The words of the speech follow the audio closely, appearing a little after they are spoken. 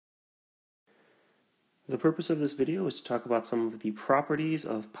The purpose of this video is to talk about some of the properties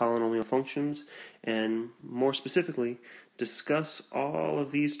of polynomial functions and more specifically discuss all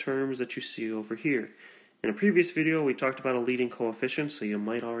of these terms that you see over here. In a previous video we talked about a leading coefficient, so you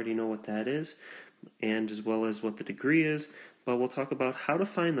might already know what that is, and as well as what the degree is, but we'll talk about how to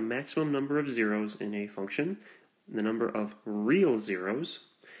find the maximum number of zeros in a function, the number of real zeros,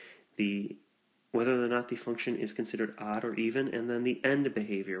 whether or not the function is considered odd or even, and then the end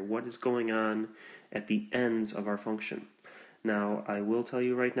behavior, what is going on at the ends of our function. Now, I will tell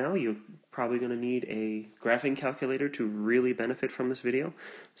you right now, you're probably going to need a graphing calculator to really benefit from this video,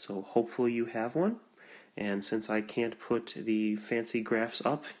 so hopefully you have one. And since I can't put the fancy graphs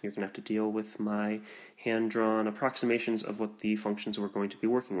up, you're going to have to deal with my hand-drawn approximations of what the functions we're going to be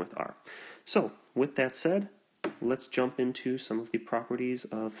working with are. So, with that said, let's jump into some of the properties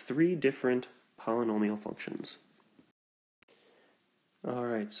of three different polynomial functions.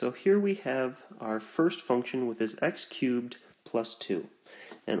 Alright, so here we have our first function with this x cubed plus 2.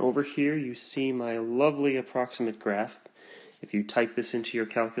 And over here you see my lovely approximate graph. If you type this into your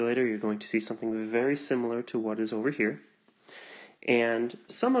calculator, you're going to see something very similar to what is over here. And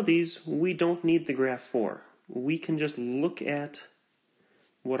some of these we don't need the graph for. We can just look at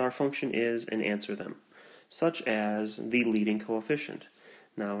what our function is and answer them, such as the leading coefficient.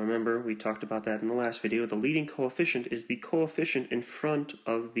 Now remember, we talked about that in the last video. The leading coefficient is the coefficient in front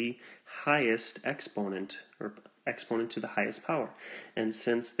of the highest exponent, or exponent to the highest power. And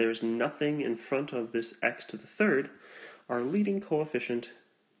since there's nothing in front of this x to the third, our leading coefficient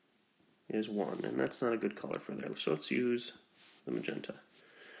is 1. And that's not a good color for there, so let's use the magenta.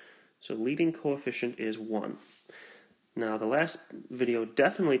 So leading coefficient is 1. Now, the last video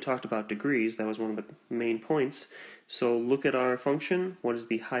definitely talked about degrees. That was one of the main points. So look at our function. What is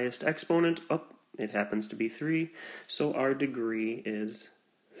the highest exponent? Oh, it happens to be 3. So our degree is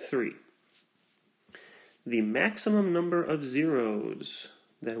 3. The maximum number of zeros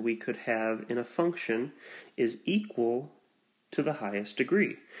that we could have in a function is equal to the highest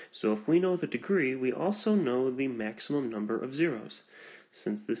degree. So if we know the degree, we also know the maximum number of zeros.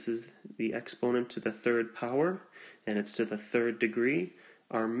 Since this is the exponent to the third power, and it's to the third degree,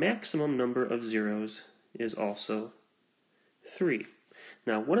 our maximum number of zeros is also 3.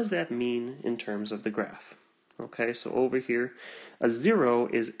 Now, what does that mean in terms of the graph? Okay, so over here, a 0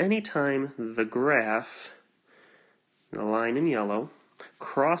 is any time the graph, the line in yellow,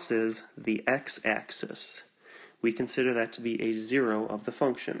 crosses the x-axis. We consider that to be a 0 of the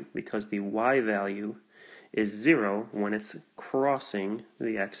function, because the y value is 0 when it's crossing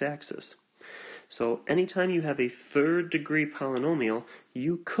the x-axis. So anytime you have a third degree polynomial,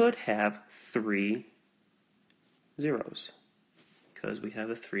 you could have 3 zeros, because we have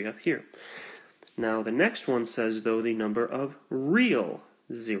a 3 up here. Now the next one says, though, the number of real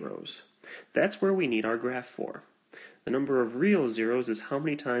zeros. That's where we need our graph for. The number of real zeros is how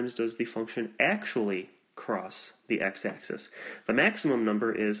many times does the function actually cross the x-axis. The maximum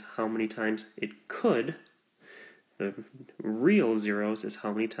number is how many times it could. The real zeros is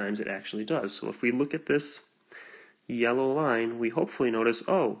how many times it actually does. So if we look at this yellow line, we hopefully notice,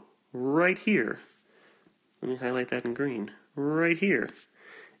 oh, right here, let me highlight that in green, right here,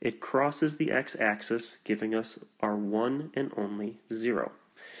 it crosses the x-axis, giving us our one and only 0.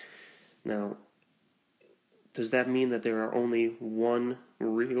 Now, does that mean that there are only one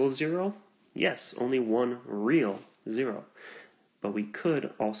real 0? Yes, only one real 0. But we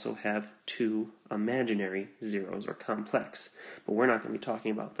could also have 2 imaginary zeros, or complex, but we're not going to be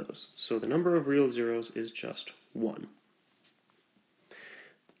talking about those. So the number of real zeros is just 1.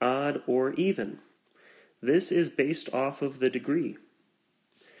 Odd or even. This is based off of the degree.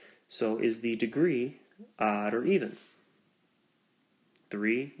 So is the degree odd or even?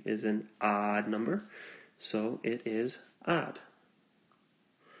 3 is an odd number, so it is odd.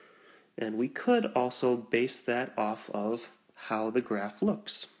 And we could also base that off of how the graph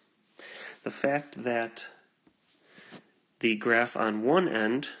looks. The fact that the graph on one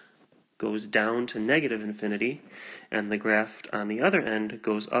end goes down to negative infinity and the graph on the other end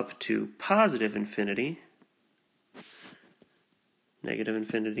goes up to positive infinity, negative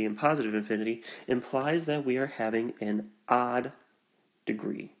infinity and positive infinity, implies that we are having an odd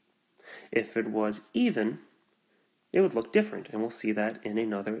degree. If it was even, it would look different, and we'll see that in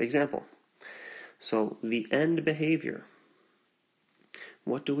another example. So the end behavior.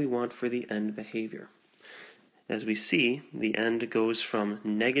 What do we want for the end behavior? As we see, the end goes from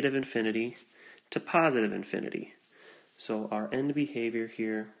negative infinity to positive infinity. So our end behavior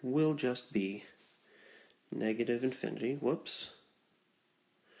here will just be negative infinity,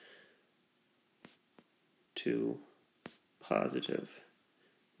 to positive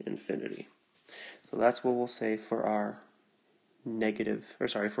infinity. So that's what we'll say for our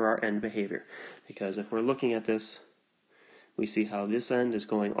for our end behavior. Because if we're looking at this, we see how this end is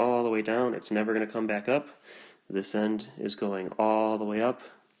going all the way down, it's never going to come back up. This end is going all the way up,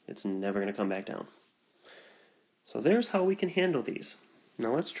 it's never going to come back down. So there's how we can handle these.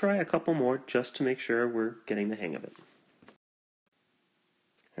 Now let's try a couple more just to make sure we're getting the hang of it.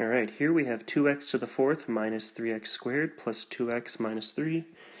 Alright, here we have 2x to the fourth minus 3x squared plus 2x minus 3,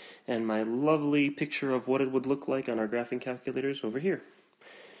 and my lovely picture of what it would look like on our graphing calculators over here.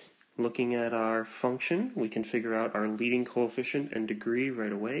 Looking at our function, we can figure out our leading coefficient and degree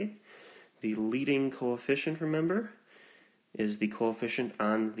right away. The leading coefficient, remember, is the coefficient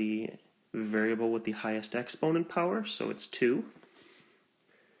on the variable with the highest exponent power, so it's 2.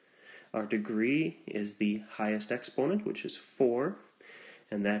 Our degree is the highest exponent, which is 4,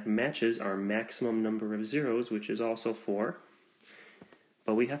 and that matches our maximum number of zeros, which is also 4.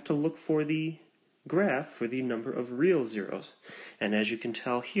 But we have to look for the graph for the number of real zeros. And as you can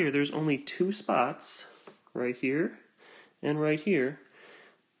tell here, there's only 2 spots, right here and right here,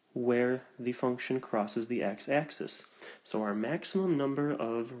 where the function crosses the x-axis. So our maximum number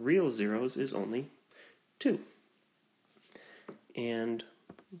of real zeros is only 2. And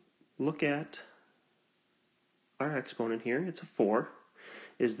look at our exponent here. It's a 4.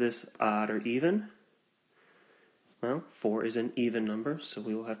 Is this odd or even? Well, 4 is an even number, so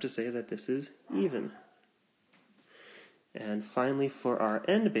we will have to say that this is even. And finally, for our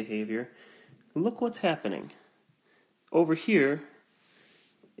end behavior, look what's happening. Over here,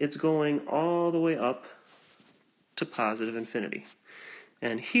 it's going all the way up to positive infinity.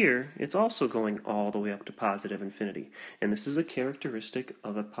 And here, it's also going all the way up to positive infinity. And this is a characteristic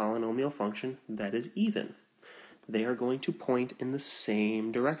of a polynomial function that is even. They are going to point in the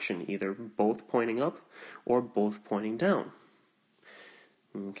same direction, either both pointing up or both pointing down.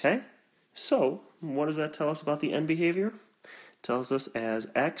 Okay? So, what does that tell us about the end behavior? It tells us as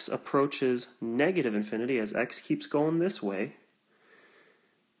x approaches negative infinity, as x keeps going this way,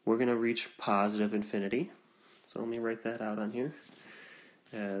 we're going to reach positive infinity. So let me write that out on here.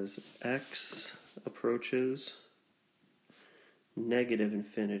 As x approaches negative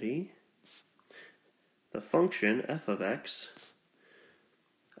infinity, the function f of x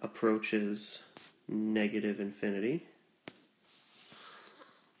approaches negative infinity.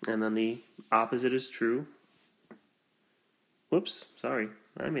 And then the opposite is true. Whoops, sorry,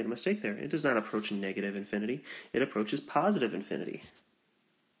 I made a mistake there. It does not approach negative infinity. It approaches positive infinity.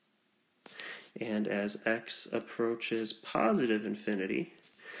 And as x approaches positive infinity,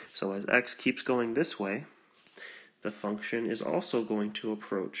 so as x keeps going this way, the function is also going to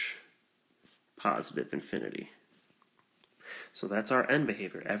approach positive infinity. So that's our end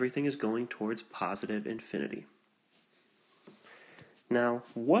behavior. Everything is going towards positive infinity. Now,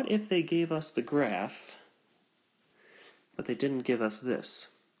 what if they gave us the graph, but they didn't give us this?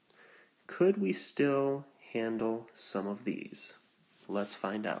 Could we still handle some of these? Let's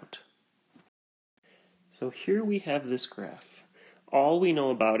find out. So here we have this graph. All we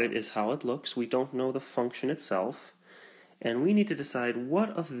know about it is how it looks. We don't know the function itself. And we need to decide what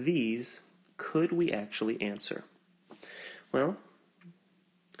of these could we actually answer. Well,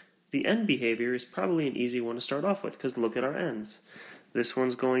 the end behavior is probably an easy one to start off with, because look at our ends. This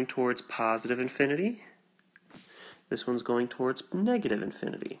one's going towards positive infinity. This one's going towards negative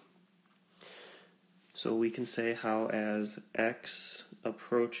infinity. So we can say how as x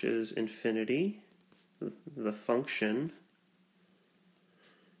approaches infinity, the function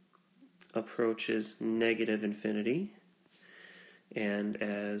approaches negative infinity, and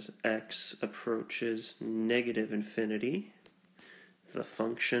as x approaches negative infinity, the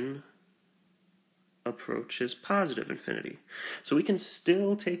function approaches positive infinity. So we can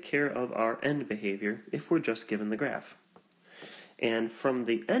still take care of our end behavior if we're just given the graph. And from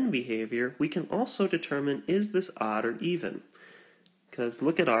the end behavior, we can also determine, is this odd or even? Because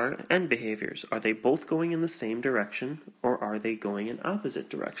look at our end behaviors. Are they both going in the same direction, or are they going in opposite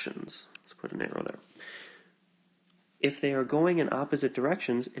directions? Let's put an arrow there. If they are going in opposite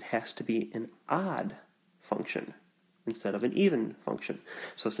directions, it has to be an odd function instead of an even function.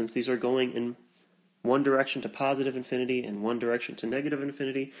 So since these are going in one direction to positive infinity and one direction to negative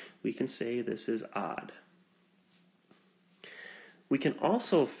infinity, we can say this is odd. We can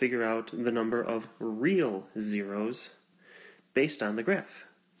also figure out the number of real zeros based on the graph.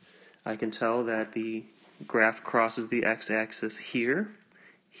 I can tell that the graph crosses the x-axis here,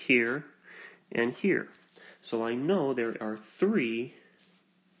 here, and here. So I know there are 3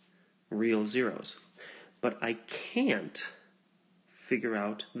 real zeros. But I can't figure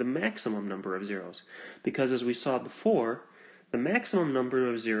out the maximum number of zeros, because as we saw before, the maximum number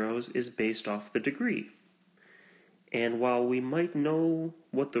of zeros is based off the degree. And while we might know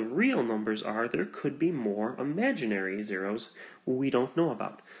what the real numbers are, there could be more imaginary zeros we don't know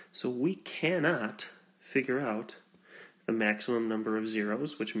about. So we cannot figure out the maximum number of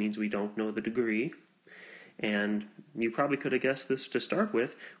zeros, which means we don't know the degree. And you probably could have guessed this to start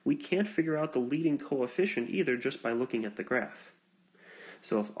with. We can't figure out the leading coefficient either just by looking at the graph.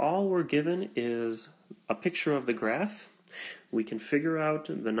 So if all we're given is a picture of the graph, we can figure out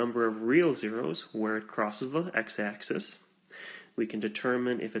the number of real zeros where it crosses the x-axis. We can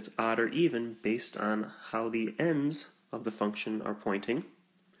determine if it's odd or even based on how the ends of the function are pointing.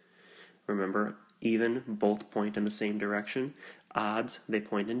 Remember, even both point in the same direction. Odds, they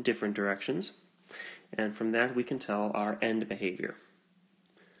point in different directions. And from that we can tell our end behavior.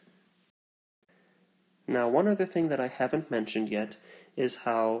 Now, one other thing that I haven't mentioned yet is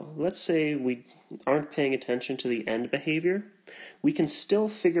how, let's say we aren't paying attention to the end behavior, we can still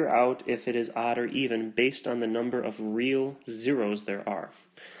figure out if it is odd or even based on the number of real zeros there are.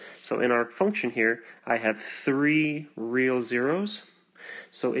 So in our function here, I have 3 real zeros,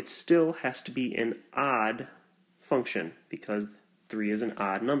 so it still has to be an odd function because 3 is an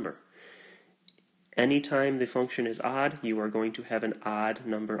odd number. Anytime the function is odd, you are going to have an odd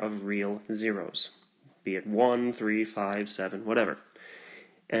number of real zeros, be it 1, 3, 5, 7, whatever.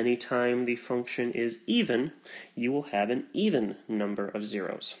 Anytime the function is even, you will have an even number of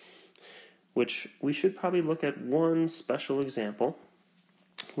zeros, which we should probably look at one special example.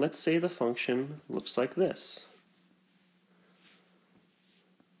 Let's say the function looks like this.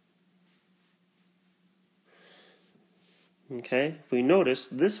 Okay, if we notice,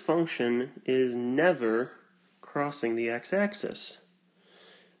 this function is never crossing the x-axis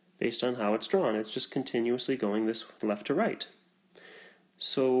based on how it's drawn. It's just continuously going this left to right.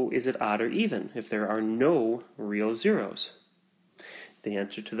 So is it odd or even if there are no real zeros? The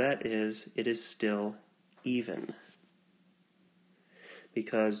answer to that is it is still even.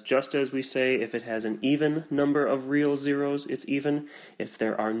 Because just as we say if it has an even number of real zeros, it's even. If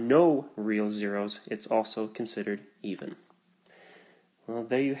there are no real zeros, it's also considered even. Well,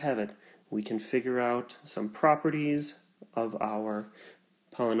 there you have it. We can figure out some properties of our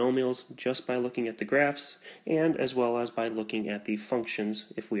polynomials just by looking at the graphs, and as well as by looking at the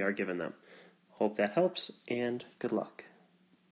functions if we are given them. Hope that helps, and good luck.